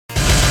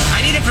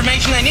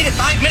information I needed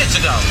 5 minutes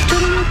ago.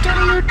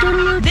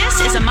 This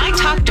is a My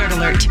Talk Dirt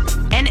Alert,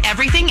 an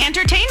everything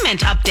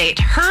entertainment update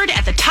heard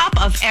at the top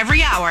of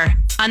every hour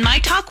on My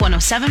Talk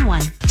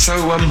 107.1.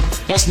 So,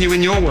 what's new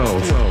in your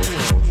world?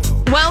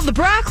 Well, the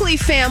Broccoli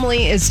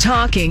family is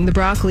talking. The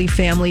Broccoli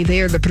family,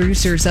 they are the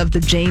producers of the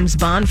James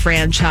Bond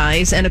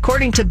franchise. And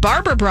according to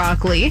Barbara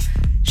Broccoli,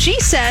 she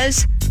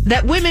says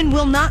that women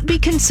will not be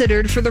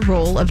considered for the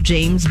role of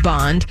James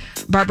Bond.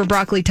 Barbara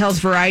Broccoli tells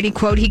Variety,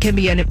 quote, he can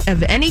be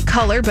of any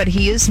color, but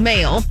he is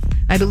male.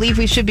 I believe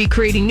we should be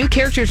creating new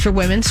characters for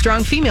women,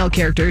 strong female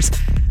characters.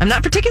 I'm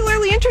not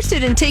particularly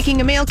interested in taking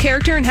a male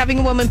character and having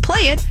a woman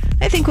play it.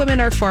 I think women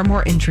are far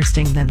more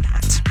interesting than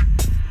that.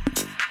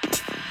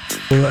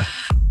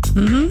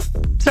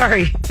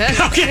 Sorry.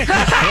 Okay.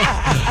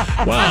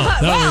 Wow.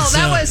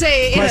 That was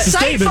a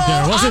insightful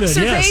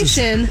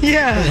observation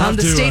on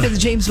the state of the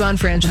James Bond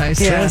franchise.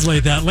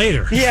 Translate that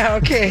later. Yeah,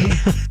 okay.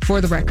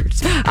 For the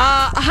records.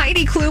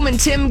 Heidi Klum and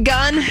Tim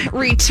Gunn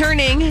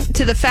returning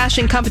to the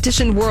fashion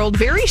competition world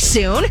very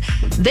soon.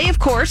 They, of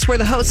course, were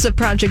the hosts of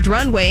Project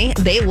Runway.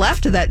 They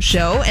left that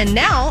show, and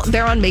now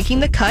they're on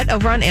Making the Cut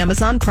over on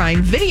Amazon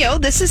Prime Video.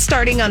 This is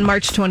starting on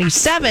March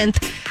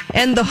 27th.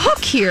 And the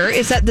hook here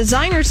is that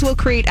designers will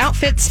create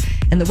outfits,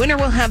 and the winner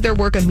will have their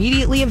work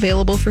immediately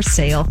available for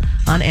sale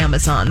on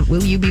Amazon.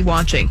 Will you be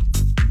watching?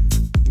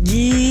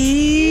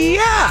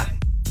 Yeah.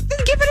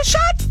 Give it a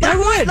shot. I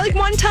would. Like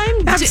one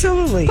time?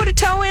 Absolutely. Put a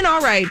toe in?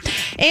 All right.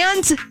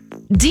 And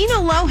Dina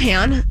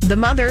Lohan, the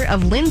mother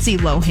of Lindsay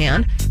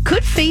Lohan,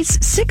 could face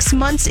 6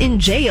 months in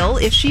jail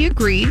if she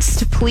agrees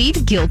to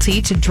plead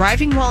guilty to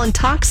driving while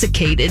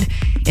intoxicated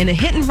in a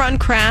hit-and-run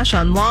crash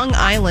on Long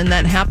Island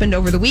that happened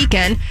over the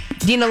weekend.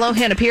 Dina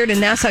Lohan appeared in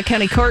Nassau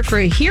County Court for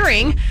a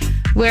hearing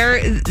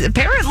where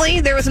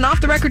apparently there was an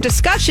off-the-record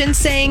discussion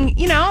saying,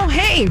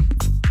 hey,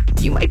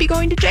 you might be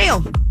going to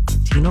jail.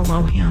 Dina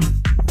Lohan.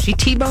 She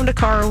T-boned a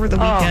car over the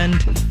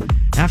weekend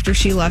after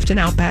she left an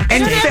Outback.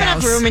 And there's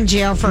enough room in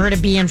jail for her to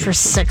be in for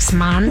 6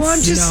 months. Well,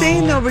 I'm just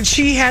saying, though, but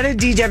she had a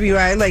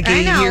DWI like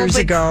 8 years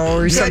ago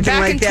or something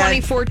like that. Back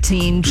in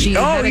 2014, she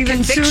had a even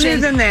conviction sooner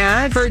than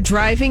that for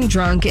driving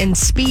drunk and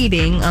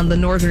speeding on the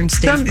Northern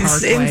State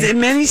Parkway. In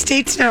many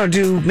states now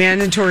do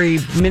mandatory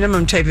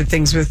minimum type of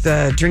things with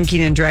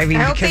drinking and driving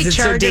because it's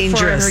so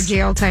dangerous. I hope they charge her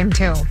jail time,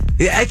 too.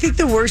 I think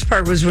the worst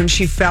part was when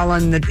she fell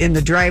in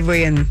the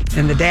driveway and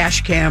the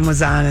dash cam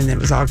was on and it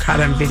was all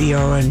caught on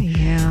video. And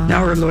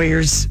now her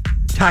lawyer's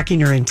talking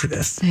her into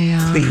this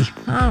plea.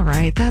 All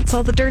right. That's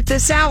all the dirt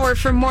this hour.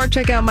 For more,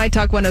 check out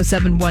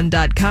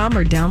MyTalk1071.com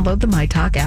or download the MyTalk app.